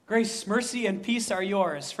Grace, mercy, and peace are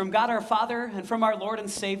yours from God our Father and from our Lord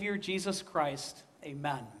and Savior, Jesus Christ.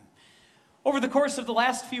 Amen. Over the course of the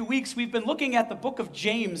last few weeks, we've been looking at the book of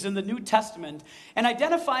James in the New Testament and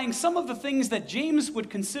identifying some of the things that James would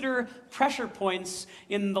consider pressure points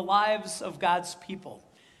in the lives of God's people.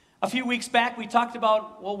 A few weeks back, we talked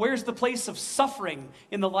about, where's the place of suffering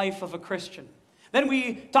in the life of a Christian? Then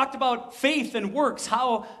we talked about faith and works,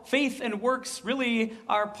 how faith and works really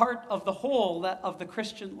are part of the whole of the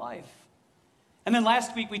Christian life. And then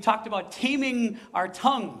last week we talked about taming our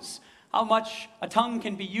tongues, how much a tongue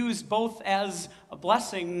can be used both as a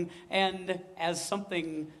blessing and as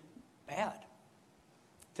something bad.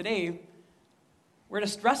 Today, we're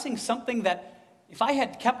addressing something that, if I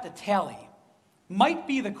had kept a tally, might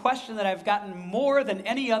be the question that I've gotten more than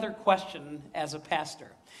any other question as a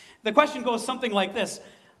pastor. The question goes something like this: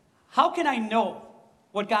 how can I know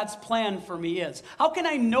what God's plan for me is? How can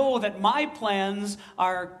I know that my plans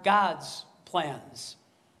are God's plans?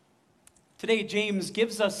 Today, James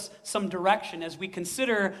gives us some direction as we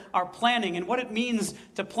consider our planning and what it means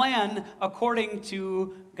to plan according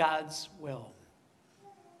to God's will.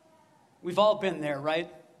 We've all been there, right?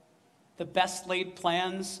 The best laid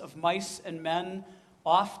plans of mice and men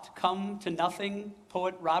oft come to nothing,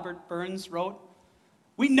 poet Robert Burns wrote.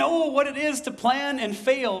 We know what it is to plan and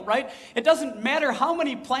fail, right? It doesn't matter how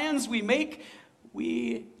many plans we make,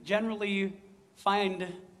 we generally find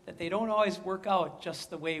that they don't always work out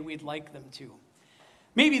just the way we'd like them to.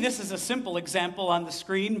 Maybe this is a simple example on the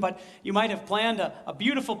screen, but you might have planned a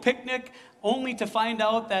beautiful picnic only to find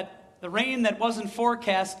out that the rain that wasn't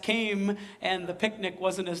forecast came and the picnic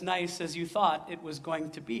wasn't as nice as you thought it was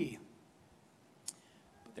going to be.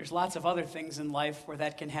 But there's lots of other things in life where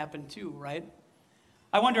that can happen too, right?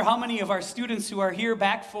 I wonder how many of our students who are here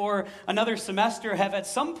back for another semester have at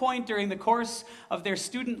some point during the course of their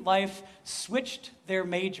student life switched their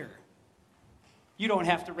major. You don't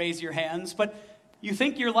have to raise your hands, but you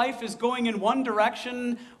think your life is going in one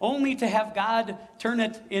direction only to have God turn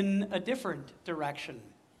it in a different direction.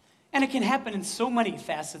 And it can happen in so many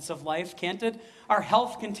facets of life, can't it? Our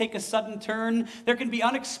health can take a sudden turn. There can be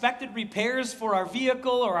unexpected repairs for our vehicle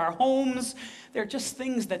or our homes. They're just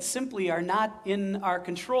things that simply are not in our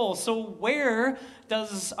control. So where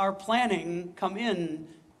does our planning come in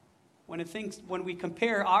when we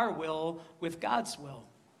compare our will with God's will?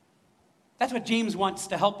 That's what James wants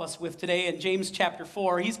to help us with today in James chapter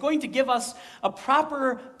 4. He's going to give us a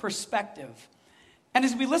proper perspective. And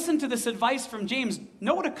as we listen to this advice from James,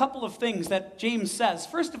 note a couple of things that James says.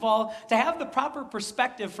 First of all, to have the proper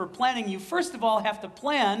perspective for planning, you first of all have to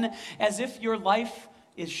plan as if your life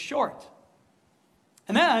is short.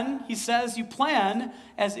 And then he says you plan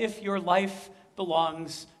as if your life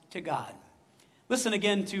belongs to God. Listen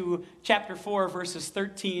again to chapter 4, verses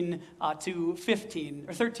 13 to 15,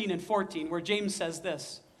 or 13 and 14, where James says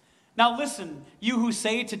this. Now listen, you who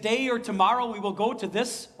say today or tomorrow we will go to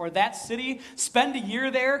this or that city, spend a year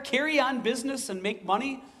there, carry on business and make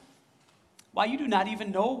money. Why, you do not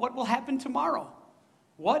even know what will happen tomorrow.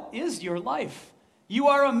 What is your life? You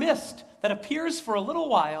are a mist that appears for a little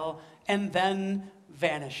while and then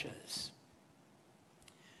vanishes.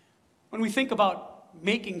 When we think about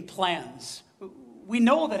making plans, we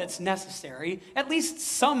know that it's necessary. At least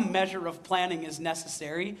some measure of planning is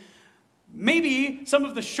necessary. Maybe some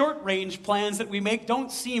of the short-range plans that we make don't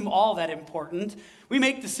seem all that important. We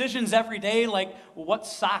make decisions every day like, what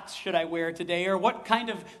socks should I wear today? Or what kind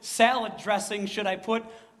of salad dressing should I put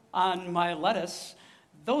on my lettuce?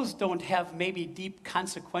 Those don't have maybe deep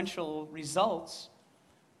consequential results.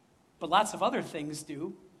 But lots of other things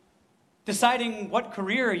do. Deciding what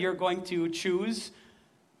career you're going to choose,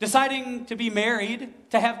 deciding to be married,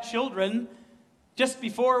 to have children. Just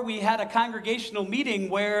before we had a congregational meeting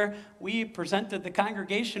where we presented the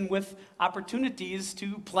congregation with opportunities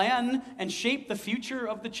to plan and shape the future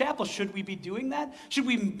of the chapel. Should we be doing that? Should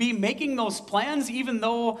we be making those plans even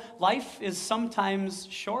though life is sometimes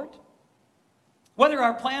short? Whether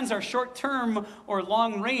our plans are short-term or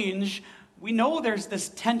long-range, we know there's this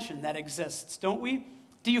tension that exists, don't we?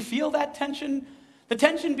 Do you feel that tension? The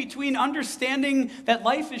tension between understanding that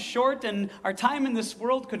life is short and our time in this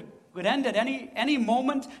world could end at any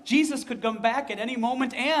moment. Jesus could come back at any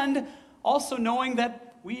moment, and also knowing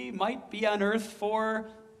that we might be on earth for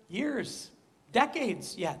years,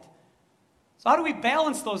 decades yet. So how do we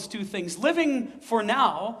balance those two things? Living for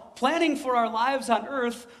now, planning for our lives on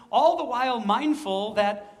earth, all the while mindful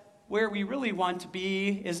that where we really want to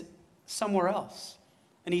be is somewhere else,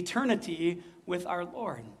 an eternity with our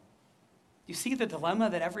Lord. Do you see the dilemma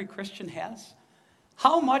that every Christian has?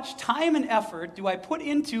 How much time and effort do I put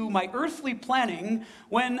into my earthly planning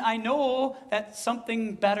when I know that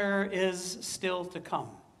something better is still to come?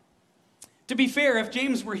 To be fair, if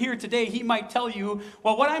James were here today, he might tell you,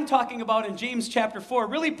 well, what I'm talking about in James chapter 4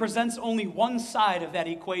 really presents only one side of that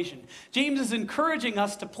equation. James is encouraging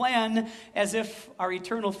us to plan as if our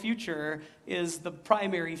eternal future is the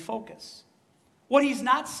primary focus. What he's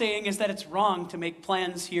not saying is that it's wrong to make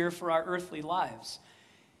plans here for our earthly lives.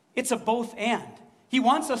 It's a both and. He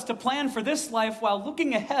wants us to plan for this life while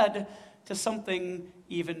looking ahead to something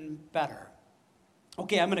even better.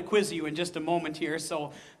 Okay, I'm going to quiz you in just a moment here,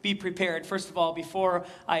 so be prepared. First of all, before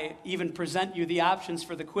I even present you the options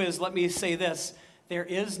for the quiz, let me say this. There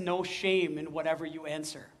is no shame in whatever you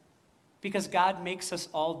answer, because God makes us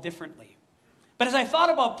all differently. But as I thought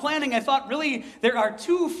about planning, I thought really there are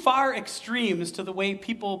two far extremes to the way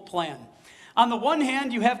people plan. On the one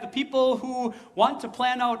hand, you have the people who want to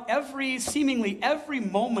plan out seemingly every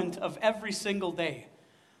moment of every single day.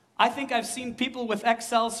 I think I've seen people with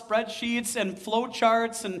Excel spreadsheets and flow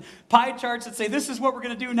charts and pie charts that say, this is what we're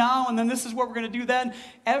going to do now, and then this is what we're going to do then.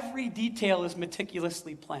 Every detail is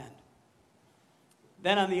meticulously planned.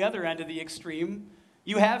 Then on the other end of the extreme,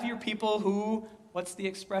 you have your people who, what's the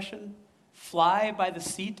expression? Fly by the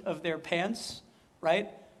seat of their pants, right?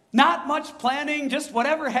 Not much planning, just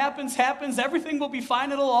whatever happens, happens. Everything will be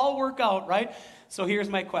fine. It'll all work out, right? So here's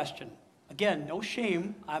my question. Again, no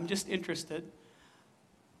shame. I'm just interested.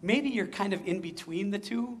 Maybe you're kind of in between the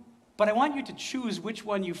two, but I want you to choose which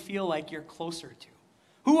one you feel like you're closer to.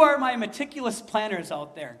 Who are my meticulous planners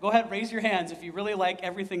out there? Go ahead, raise your hands if you really like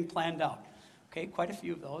everything planned out. Okay, quite a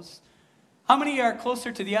few of those. How many are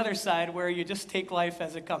closer to the other side where you just take life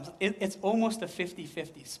as it comes? It's almost a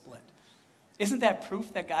 50-50 split. Isn't that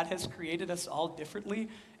proof that God has created us all differently?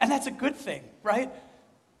 And that's a good thing, right?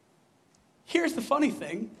 Here's the funny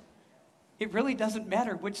thing. It really doesn't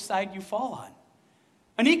matter which side you fall on.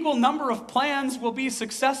 An equal number of plans will be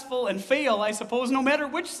successful and fail, I suppose, no matter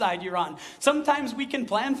which side you're on. Sometimes we can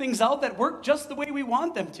plan things out that work just the way we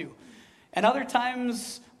want them to. And other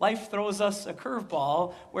times, life throws us a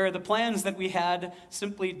curveball where the plans that we had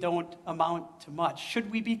simply don't amount to much.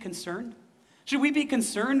 Should we be concerned? Should we be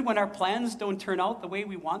concerned when our plans don't turn out the way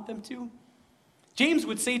we want them to? James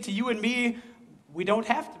would say to you and me, we don't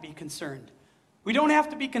have to be concerned. We don't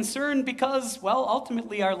have to be concerned because, well,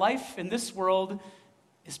 ultimately our life in this world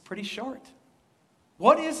is pretty short.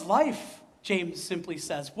 What is life? James simply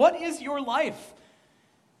says. What is your life?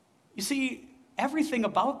 You see, everything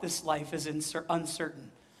about this life is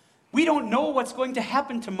uncertain. We don't know what's going to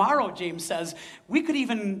happen tomorrow, James says. We could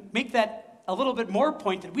even make that a little bit more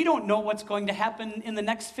pointed. We don't know what's going to happen in the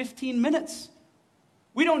next 15 minutes.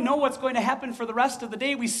 We don't know what's going to happen for the rest of the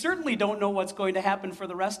day. We certainly don't know what's going to happen for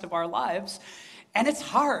the rest of our lives. And it's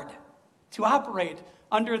hard to operate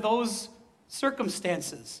under those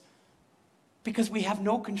circumstances because we have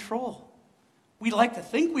no control. We like to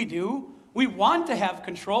think we do. We want to have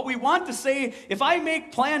control. We want to say, if I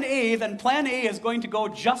make plan A, then plan A is going to go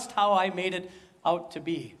just how I made it out to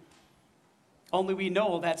be. Only we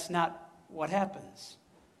know that's not what happens.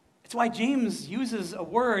 It's why James uses a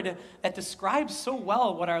word that describes so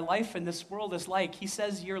well what our life in this world is like. He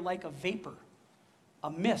says you're like a vapor, a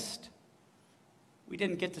mist. We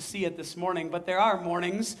didn't get to see it this morning, but there are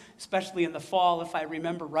mornings, especially in the fall, if I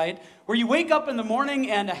remember right, where you wake up in the morning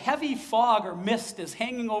and a heavy fog or mist is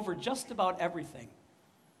hanging over just about everything.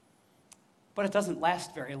 But it doesn't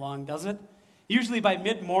last very long, does it? Usually by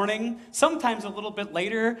mid-morning, sometimes a little bit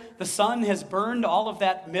later, the sun has burned all of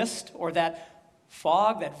that mist or that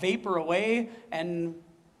fog, that vapor away, and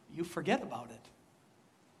you forget about it.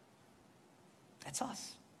 That's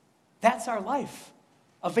us. That's our life,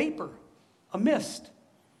 a vapor. A mist.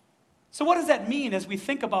 So what does that mean as we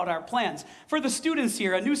think about our plans? For the students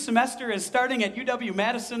here, a new semester is starting at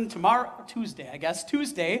UW-Madison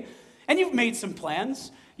Tuesday, and you've made some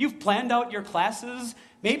plans. You've planned out your classes.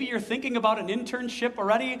 Maybe you're thinking about an internship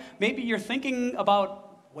already. Maybe you're thinking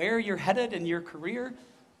about where you're headed in your career.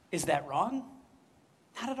 Is that wrong?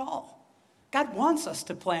 Not at all. God wants us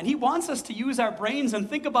to plan. He wants us to use our brains and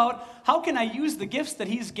think about, how can I use the gifts that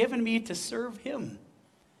He's given me to serve Him?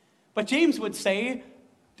 But James would say,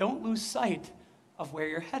 don't lose sight of where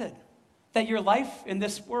you're headed, that your life in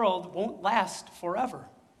this world won't last forever.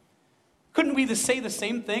 Couldn't we say the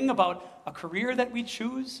same thing about a career that we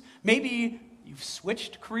choose? Maybe you've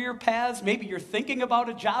switched career paths. Maybe you're thinking about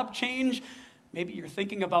a job change. Maybe you're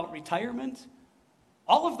thinking about retirement.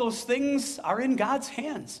 All of those things are in God's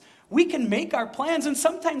hands. We can make our plans, and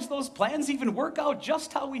sometimes those plans even work out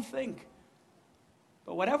just how we think.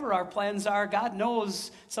 But whatever our plans are, God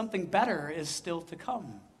knows something better is still to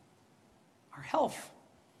come. Our our health.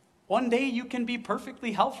 One day you can be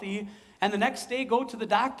perfectly healthy, and the next day go to the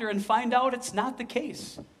doctor and find out it's not the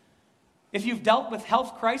case. If you've dealt with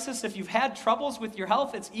health crisis, if you've had troubles with your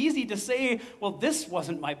health, it's easy to say, well, this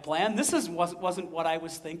wasn't my plan. This wasn't what I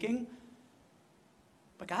was thinking.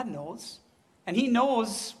 But God knows, and he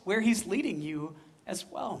knows where he's leading you as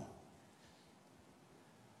well.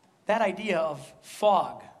 That idea of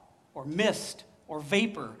fog or mist or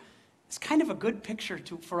vapor is kind of a good picture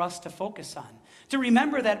for us to focus on, to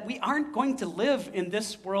remember that we aren't going to live in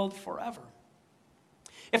this world forever.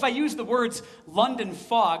 If I use the words London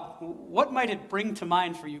fog, what might it bring to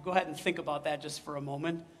mind for you? Go ahead and think about that just for a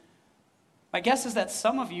moment. My guess is that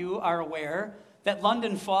some of you are aware that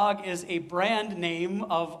London fog is a brand name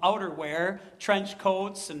of outerwear, trench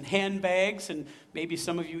coats and handbags, and maybe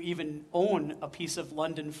some of you even own a piece of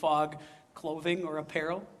London fog clothing or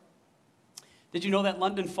apparel. Did you know that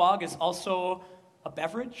London fog is also a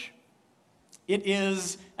beverage? It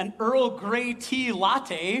is an Earl Grey tea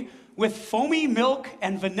latte with foamy milk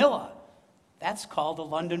and vanilla. That's called a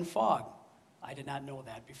London fog. I did not know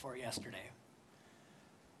that before yesterday.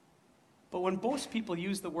 But when most people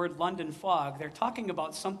use the word London fog, they're talking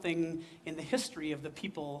about something in the history of the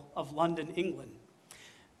people of London, England.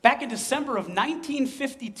 Back in December of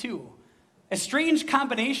 1952, a strange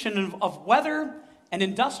combination of weather and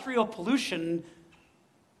industrial pollution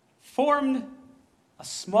formed a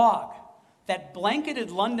smog that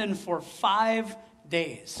blanketed London for 5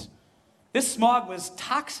 days. This smog was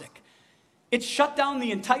toxic. It shut down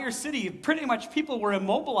the entire city. Pretty much people were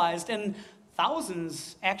immobilized, and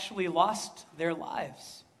thousands actually lost their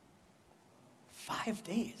lives. 5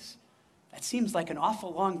 days. That seems like an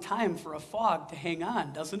awful long time for a fog to hang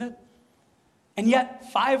on, doesn't it? And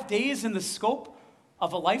yet, 5 days in the scope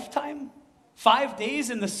of a lifetime, 5 days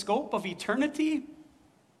in the scope of eternity,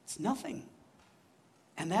 it's nothing.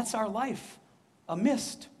 And that's our life, a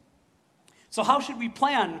mist. So how should we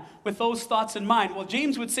plan with those thoughts in mind? Well,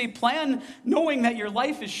 James would say plan knowing that your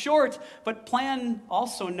life is short, but plan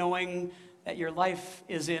also knowing that your life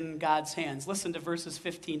is in God's hands. Listen to verses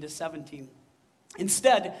 15 to 17.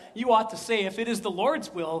 Instead, you ought to say, if it is the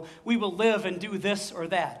Lord's will, we will live and do this or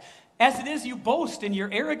that. As it is, you boast in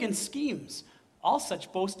your arrogant schemes. All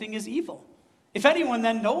such boasting is evil. If anyone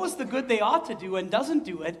then knows the good they ought to do and doesn't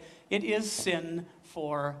do it, it is sin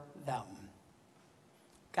for them.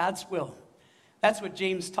 God's will. That's what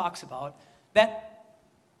James talks about. That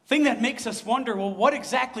thing that makes us wonder, well, what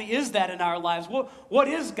exactly is that in our lives? What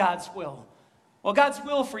is God's will? Well, God's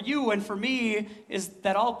will for you and for me is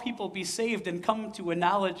that all people be saved and come to a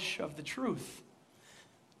knowledge of the truth.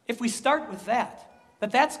 If we start with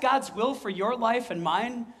that's God's will for your life and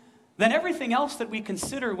mine, then everything else that we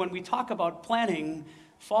consider when we talk about planning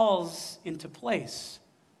falls into place.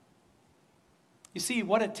 You see,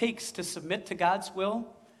 what it takes to submit to God's will,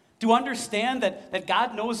 to understand that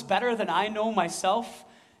God knows better than I know myself,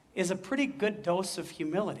 is a pretty good dose of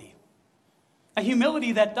humility. A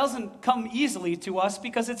humility that doesn't come easily to us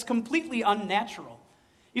because it's completely unnatural.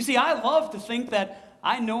 You see, I love to think that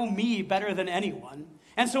I know me better than anyone.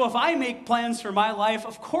 And so if I make plans for my life,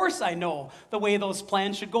 of course I know the way those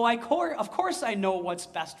plans should go. Of course I know what's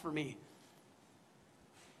best for me.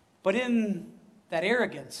 But in that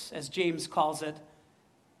arrogance, as James calls it,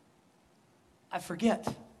 I forget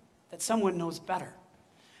that someone knows better.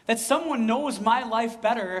 That someone knows my life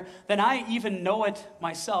better than I even know it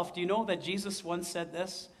myself. Do you know that Jesus once said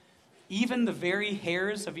this? Even the very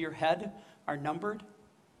hairs of your head are numbered.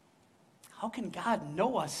 How can God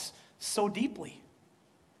know us so deeply?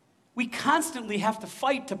 We constantly have to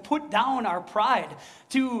fight to put down our pride,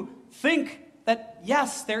 to think that,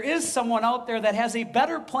 yes, there is someone out there that has a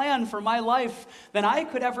better plan for my life than I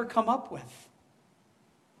could ever come up with.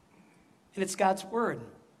 And it's God's word.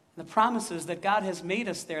 The promises that God has made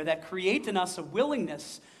us there that create in us a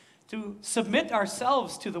willingness to submit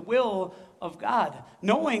ourselves to the will of God,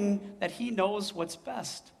 knowing that he knows what's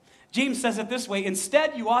best. James says it this way,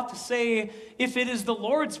 instead you ought to say, if it is the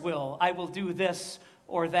Lord's will, I will do this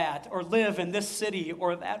or that, or live in this city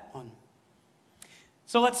or that one.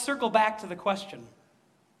 So let's circle back to the question,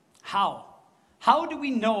 how? How do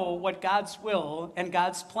we know what God's will and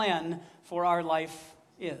God's plan for our life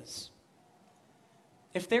is?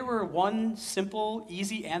 If there were one simple,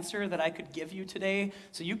 easy answer that I could give you today,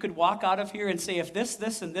 so you could walk out of here and say, if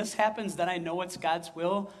this, and this happens, then I know it's God's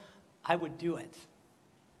will, I would do it.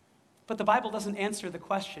 But the Bible doesn't answer the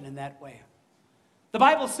question in that way. The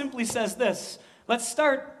Bible simply says this, let's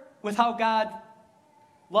start with how God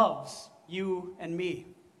loves you and me.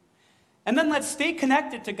 And then let's stay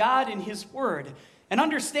connected to God in his word and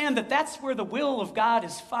understand that that's where the will of God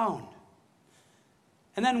is found.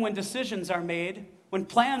 And then when decisions are made, when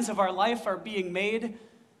plans of our life are being made,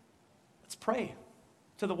 let's pray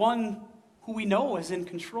to the one who we know is in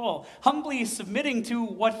control, humbly submitting to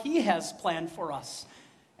what he has planned for us.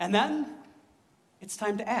 And then it's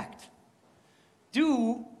time to act.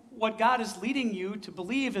 Do what God is leading you to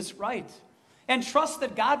believe is right, and trust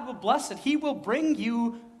that God will bless it. He will bring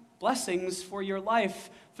you blessings for your life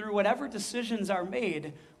through whatever decisions are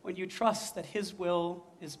made when you trust that his will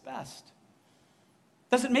is best.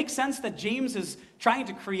 Does it make sense that James is trying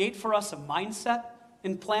to create for us a mindset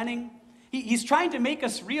in planning? He's trying to make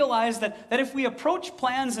us realize that if we approach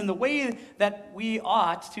plans in the way that we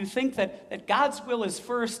ought, to think that God's will is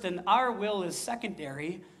first and our will is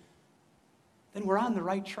secondary, then we're on the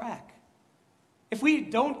right track. If we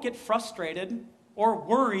don't get frustrated or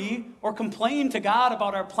worry or complain to God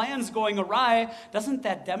about our plans going awry, doesn't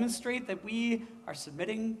that demonstrate that we are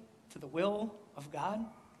submitting to the will of God?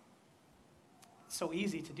 It's so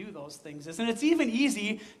easy to do those things, isn't it? It's even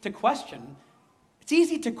easy to question. It's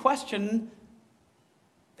easy to question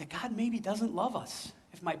that God maybe doesn't love us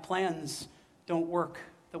if my plans don't work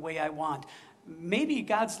the way I want. Maybe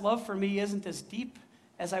God's love for me isn't as deep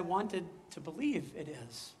as I wanted to believe it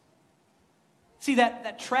is. See,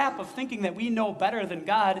 that trap of thinking that we know better than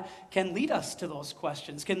God can lead us to those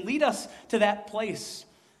questions, can lead us to that place.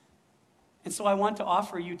 And so I want to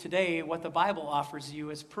offer you today what the Bible offers you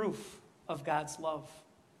as proof of God's love.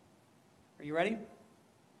 Are you ready?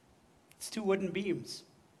 It's 2 wooden beams,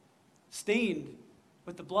 stained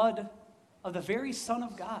with the blood of the very Son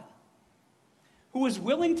of God, who was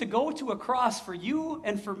willing to go to a cross for you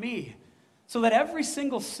and for me, so that every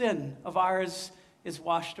single sin of ours is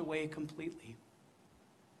washed away completely.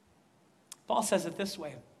 Paul says it this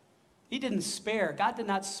way: God did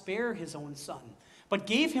not spare his own Son, but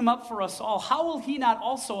gave him up for us all. How will he not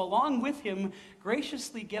also, along with him,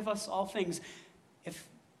 graciously give us all things? If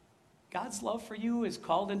God's love for you is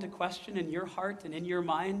called into question in your heart and in your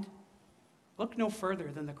mind, look no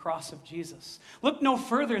further than the cross of Jesus. Look no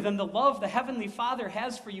further than the love the Heavenly Father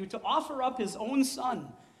has for you to offer up his own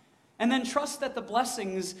Son. And then trust that the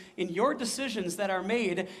blessings in your decisions that are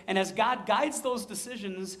made, and as God guides those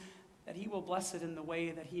decisions, that he will bless it in the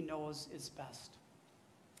way that he knows is best.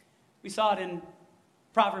 We saw it in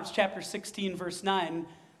Proverbs chapter 16, verse 9.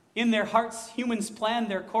 In their hearts, humans plan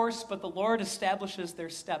their course, but the Lord establishes their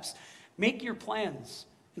steps. Make your plans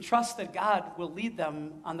and trust that God will lead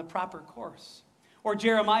them on the proper course. Or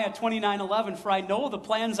Jeremiah 29:11, for I know the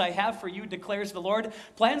plans I have for you, declares the Lord,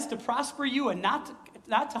 plans to prosper you and not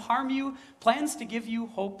to harm you, plans to give you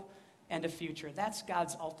hope and a future. That's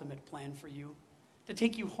God's ultimate plan for you, to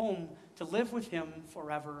take you home to live with him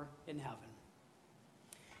forever in heaven.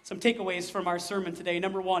 Some takeaways from our sermon today.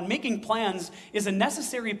 Number 1, making plans is a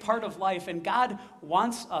necessary part of life, and God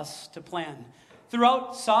wants us to plan.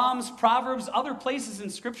 Throughout Psalms, Proverbs, other places in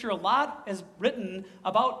Scripture, a lot is written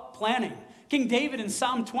about planning. King David in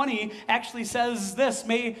Psalm 20 actually says this: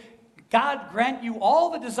 may God grant you all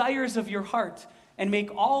the desires of your heart and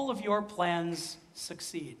make all of your plans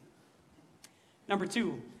succeed. Number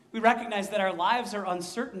 2, we recognize that our lives are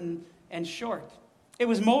uncertain and short. It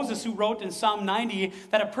was Moses who wrote in Psalm 90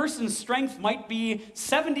 that a person's strength might be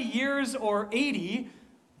 70 years or 80,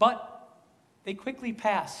 but they quickly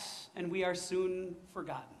pass and we are soon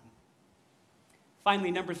forgotten.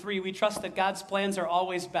 Finally, number 3, we trust that God's plans are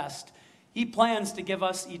always best. He plans to give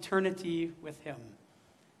us eternity with him.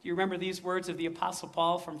 Do you remember these words of the Apostle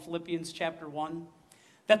Paul from Philippians chapter 1?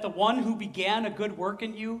 That the one who began a good work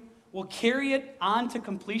in you will carry it on to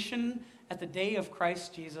completion at the day of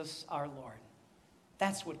Christ Jesus our Lord.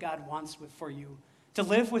 That's what God wants for you, to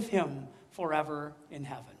live with him forever in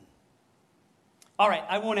heaven. All right,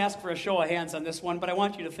 I won't ask for a show of hands on this one, but I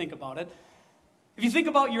want you to think about it. If you think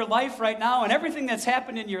about your life right now and everything that's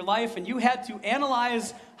happened in your life, and you had to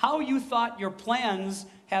analyze how you thought your plans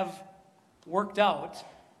have worked out,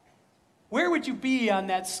 where would you be on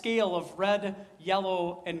that scale of red,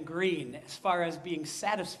 yellow, and green as far as being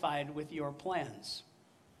satisfied with your plans?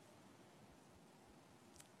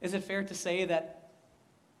 Is it fair to say that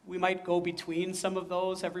we might go between some of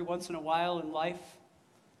those every once in a while in life?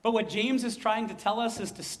 But what James is trying to tell us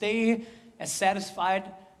is to stay as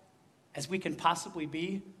satisfied as we can possibly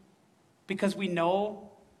be, because we know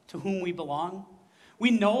to whom we belong. We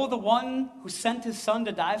know the one who sent his Son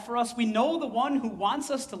to die for us. We know the one who wants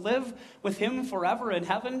us to live with him forever in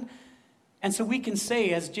heaven. And so we can say,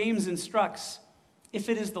 as James instructs, if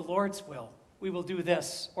it is the Lord's will, we will do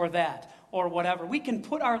this or that or whatever. We can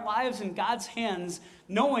put our lives in God's hands,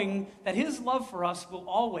 knowing that his love for us will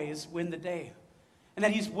always win the day, and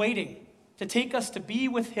that he's waiting to take us to be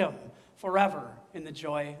with him forever in the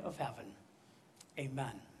joy of heaven.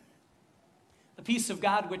 Amen. The peace of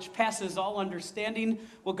God, which passes all understanding,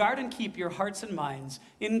 will guard and keep your hearts and minds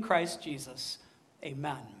in Christ Jesus.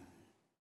 Amen.